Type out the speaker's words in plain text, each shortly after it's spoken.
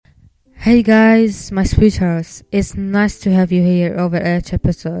Hey guys, my sweethearts, it's nice to have you here over each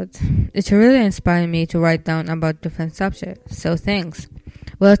episode. It really inspired me to write down about different subjects, so thanks.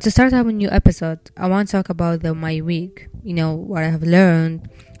 Well, to start our new episode, I want to talk about my week. What I have learned,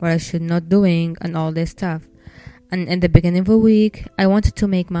 what I should not doing, and all this stuff. And in the beginning of the week, I wanted to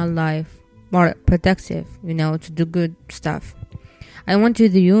make my life more productive, to do good stuff. I went to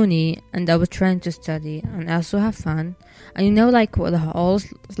the uni and I was trying to study and also have fun. And like what the whole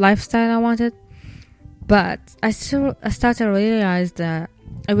lifestyle I wanted. But I started to realize that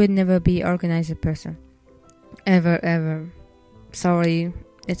I would never be organized person. Ever. Sorry,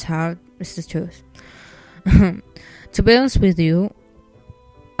 it's hard. It's the truth. To be honest with you,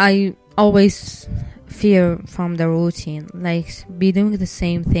 I always fear from the routine. Like, be doing the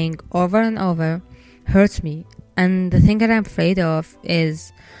same thing over and over hurts me. And the thing that I'm afraid of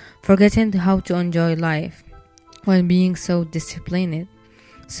is forgetting how to enjoy life while being so disciplined.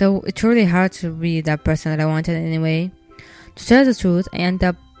 So it's really hard to be that person that I wanted anyway. To tell the truth, I end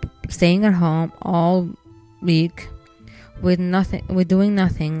up staying at home all week with doing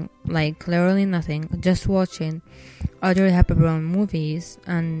nothing, like literally nothing, just watching Audrey Hepburn movies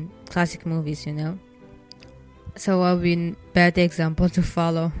and classic movies, So I'll be a bad example to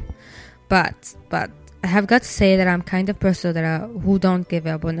follow. But I have got to say that I'm kind of person who don't give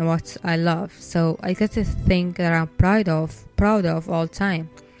up on what I love. So I get to think that I'm proud of all the time.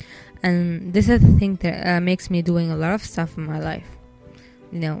 And this is the thing that makes me doing a lot of stuff in my life.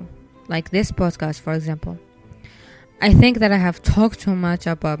 Like this podcast, for example. I think that I have talked too much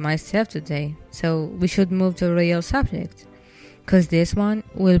about myself today. So we should move to a real subject. Because this one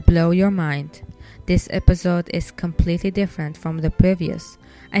will blow your mind. This episode is completely different from the previous.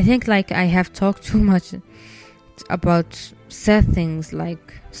 I think I have talked too much about sad things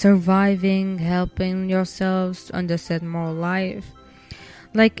like surviving, helping yourselves to understand more life.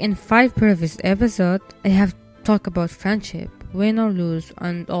 Like in 5 previous episodes, I have talked about friendship, win or lose,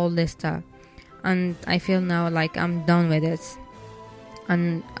 and all this stuff. And I feel now like I'm done with it.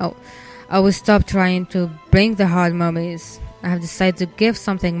 And I will stop trying to bring the hard memories. I have decided to give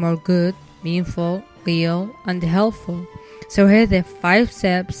something more good, meaningful, real, and helpful. So here are the 5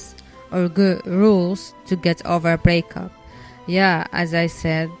 steps or good rules to get over a breakup. Yeah, as I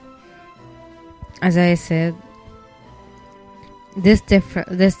said, this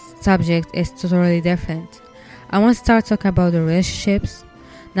subject is totally different. I want to start talking about the relationships.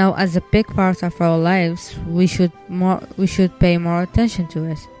 Now, as a big part of our lives, we should pay more attention to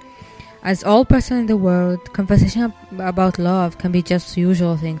it. As all person in the world, conversation about love can be just the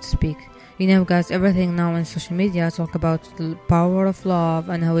usual thing to speak. Guys, everything now on social media talk about the power of love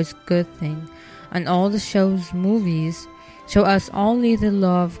and how it's a good thing. And all the movies show us only the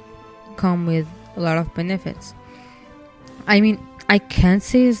love come with a lot of benefits. I mean, I can't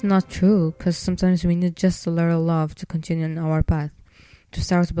say it's not true, because sometimes we need just a little love to continue on our path. To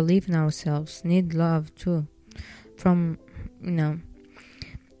start to believe in ourselves, need love too. From,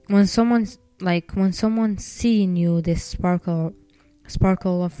 when someone see in you this sparkle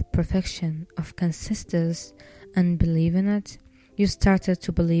of perfection, of consistency, and believe in it, you started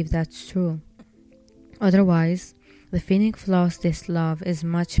to believe that's true. Otherwise, the feeling of lost this love is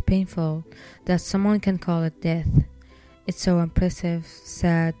much painful that someone can call it death. It's so impressive,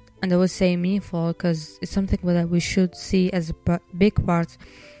 sad, and I would say meaningful, because it's something that we should see as a big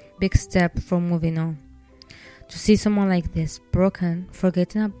step for moving on. To see someone like this broken,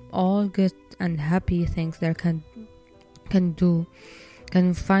 forgetting all good and happy things that can do,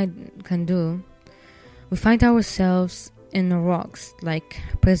 we find ourselves in the rocks like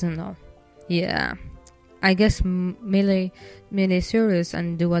prisoner. Yeah, I guess Miley Cyrus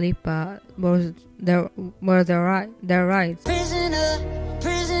and Dua Lipa were right.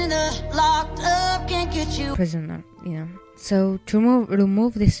 Prisoner, locked up, can't get you. Prisoner, So to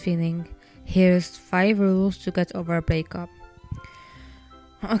remove this feeling, here's 5 rules to get over a breakup.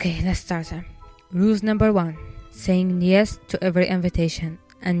 Okay, let's start. Rules number 1. Saying yes to every invitation.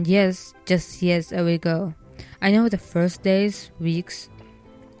 And yes, just yes, away we go. I know the first days, weeks,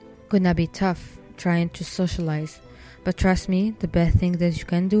 gonna be tough trying to socialize. But trust me, the best thing that you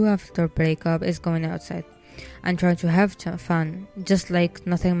can do after a breakup is going outside and trying to have fun, just like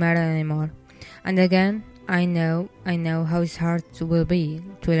nothing matters anymore. And again, I know how it's hard will be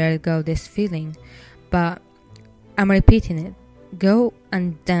to let go this feeling, but I'm repeating it. Go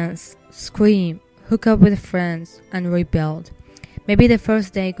and dance, scream, hook up with friends, and rebuild. Maybe the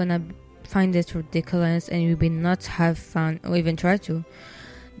first day gonna find it ridiculous and you will not have fun or even try to.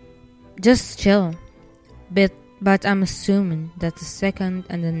 Just chill. But I'm assuming that the second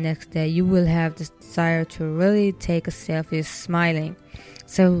and the next day you will have the desire to really take a selfie smiling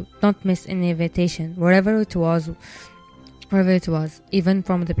So don't miss any invitation, wherever it was, even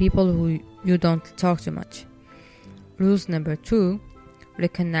from the people who you don't talk to much. Rules number 2,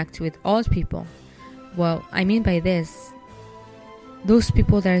 reconnect with old people. Well, I mean by this, those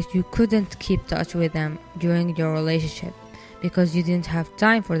people that you couldn't keep touch with them during your relationship because you didn't have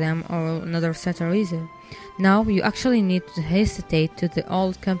time for them or another certain reason. Now you actually need to hesitate to the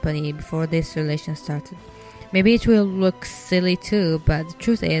old company before this relation started. Maybe it will look silly too, but the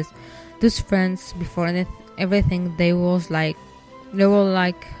truth is, those friends before everything they were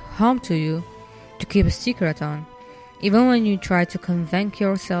like home to you to keep a secret on, even when you try to convince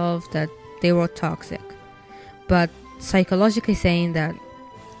yourself that they were toxic. But psychologically saying that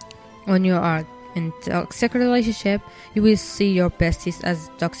when you are in toxic relationship, you will see your besties as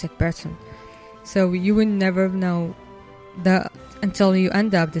a toxic person. So you will never know that until you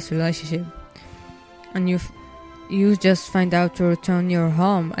end up this relationship, and you just find out to return your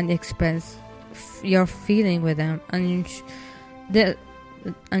home and express your feeling with them, and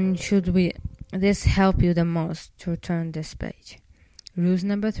this help you the most to return this page. Rules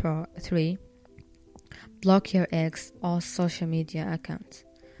number 3, block your ex all social media accounts.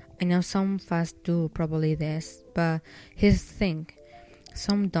 I know some of us do probably this, but here's the thing,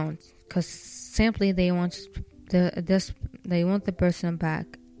 some don't, because simply they want the person back,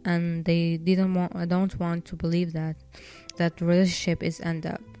 and they don't want to believe that relationship is end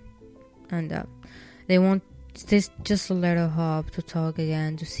up. They want this just a little hope to talk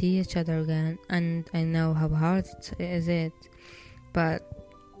again, to see each other again, and I know how hard it, but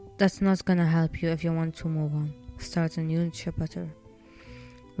that's not gonna help you if you want to move on, start a new chapter.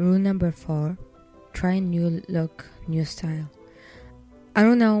 Rule number 4, try new look, new style. I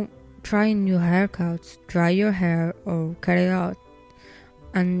don't know, try new haircuts, dye your hair or cut it out,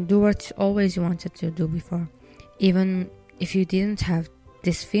 and do what you always wanted to do before. Even if you didn't have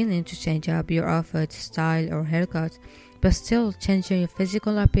this feeling to change up your outfit, style or haircut, but still changing your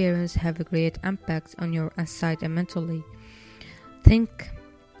physical appearance have a great impact on your inside and mentally. Thinking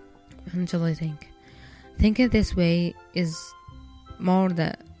this way is more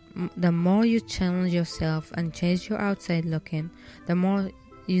the more you challenge yourself and change your outside looking, the more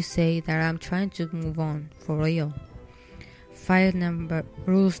you say that I'm trying to move on for real.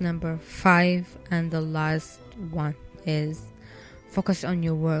 Rules number 5 and the last one is focus on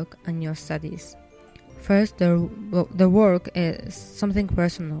your work and your studies. First, the work is something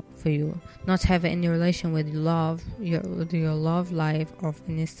personal for you, not have any relation with your love life or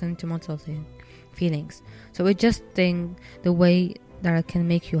any sentimental feelings. So it's just the way that can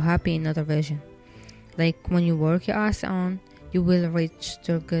make you happy in other vision. Like when you work your ass on, you will reach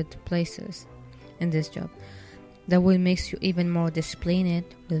to good places in this job. That will make you even more disciplined,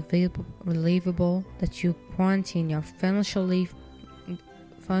 reliable, that you quarantine your financially,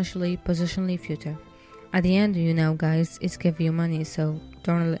 positionally future. At the end, guys, it's give you money, so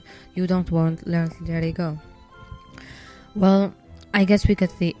don't let it go. Well, I guess we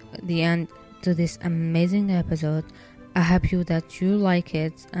got the end to this amazing episode. I hope that you like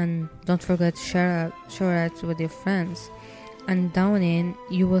it, and don't forget to share it with your friends. And down in,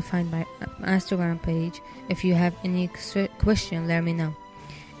 you will find my Instagram page. If you have any question, let me know.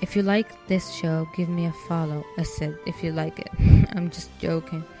 If you like this show, give me a follow. I said if you like it. I'm just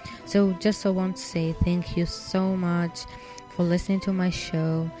joking. So I want to say thank you so much for listening to my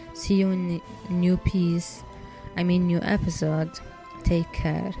show. See you in new episode. Take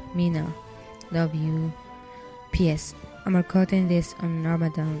care. Mina. Love you. P.S. I'm recording this on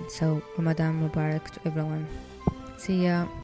Ramadan, so Ramadan Mubarak to everyone. See ya.